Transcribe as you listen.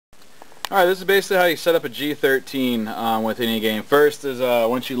Alright, this is basically how you set up a G13 with any game. First is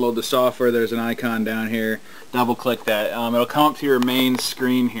once you load the software, there's an icon down here. Double click that. It'll come up to your main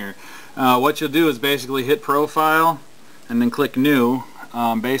screen here. What you'll do is basically hit Profile and then click New.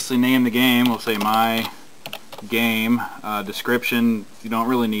 Basically name the game. We'll say My Game. Description, you don't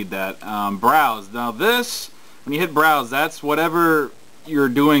really need that. Browse. Now this, when you hit Browse, that's whatever you're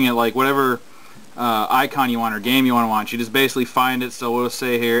doing it, like whatever icon you want or game you want to watch. You just basically find it. So we'll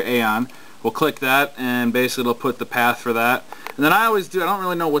say here Aeon. We'll click that and basically it'll put the path for that. And then I always do, I don't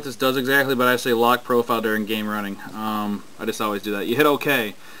really know what this does exactly, but I say lock profile during game running. I just always do that. You hit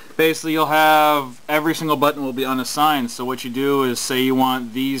OK. Basically you'll have every single button will be unassigned. So what you do is say you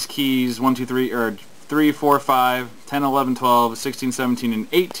want these keys 1, 2, 3, or 3, 4, 5, 10, 11, 12, 16, 17, and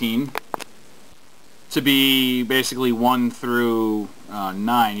 18 to be basically 1 through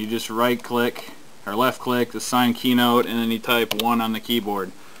 9. You just right click or left click, assign keynote, and then you type 1 on the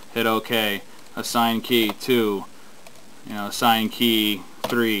keyboard. Hit OK. Assign key 2. Assign key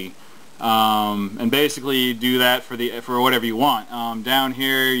 3. And basically you do that for whatever you want. Down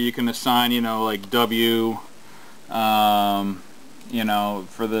here you can assign, like W. For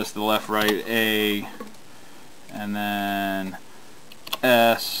this, the left, right, A, and then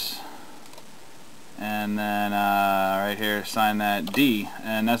S. And then right here, assign that D,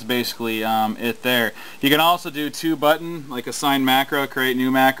 and that's basically it there. You can also do 2 button, like assign macro, create new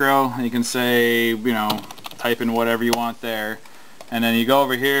macro, and you can say, type in whatever you want there. And then you go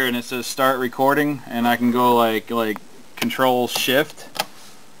over here and it says start recording, and I can go like Control Shift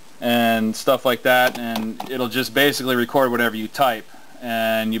and stuff like that, and it'll just basically record whatever you type.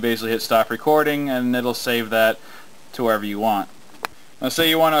 And you basically hit stop recording, and it'll save that to wherever you want. Now say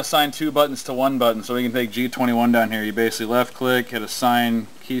you want to assign 2 buttons to 1 button, so we can take G21 down here. You basically left click, hit assign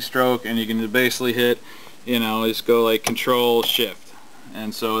keystroke, and you can basically hit, just go like Control Shift.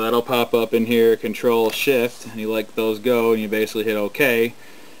 And so that'll pop up in here, Control Shift, and you let those go, and you basically hit OK.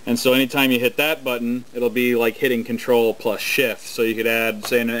 And so anytime you hit that button, it'll be like hitting Control plus Shift. So you could add,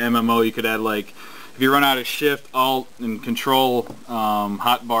 say in an MMO, you could add like, if you run out of Shift, Alt, and Control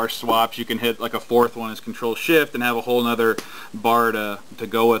hotbar swaps, you can hit like a 4th one as Control Shift and have a whole other bar to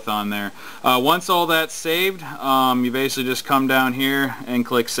go with on there. Once all that's saved, you basically just come down here and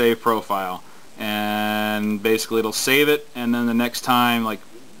click Save Profile. And basically it'll save it, and then the next time like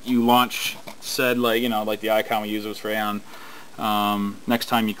you launch said, like the icon we use was for Aeon. Next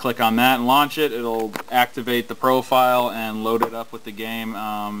time you click on that and launch it, it'll activate the profile and load it up with the game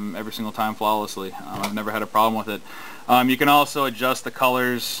every single time flawlessly. I've never had a problem with it. You can also adjust the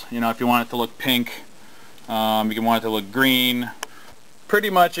colors. If you want it to look pink, you can want it to look green.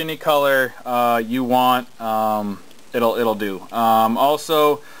 Pretty much any color you want, it'll do.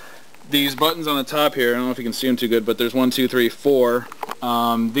 Also, these buttons on the top here, I don't know if you can see them too good, but there's 1, 2, 3, 4.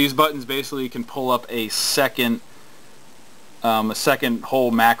 These buttons basically can pull up a second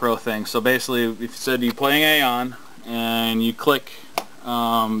whole macro thing. So basically, if you said you're playing Aeon and you click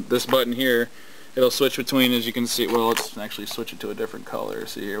this button here, it'll switch between, as you can see, well, let's actually switch it to a different color.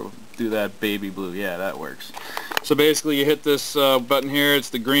 See here, we'll do that baby blue. Yeah, that works. So basically you hit this button here, it's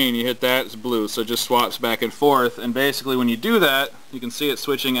the green, you hit that, it's blue, so it just swaps back and forth. And basically when you do that, you can see it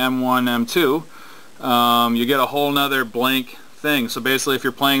switching M1, M2. You get a whole nother blank thing. So basically if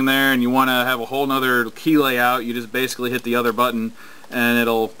you're playing there and you want to have a whole nother key layout, you just basically hit the other button and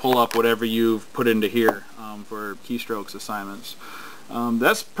it'll pull up whatever you've put into here for keystrokes assignments.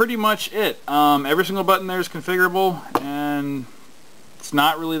 That's pretty much it. Every single button there is configurable, and it's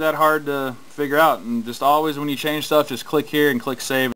not really that hard to figure out. And just always when you change stuff, just click here and click save.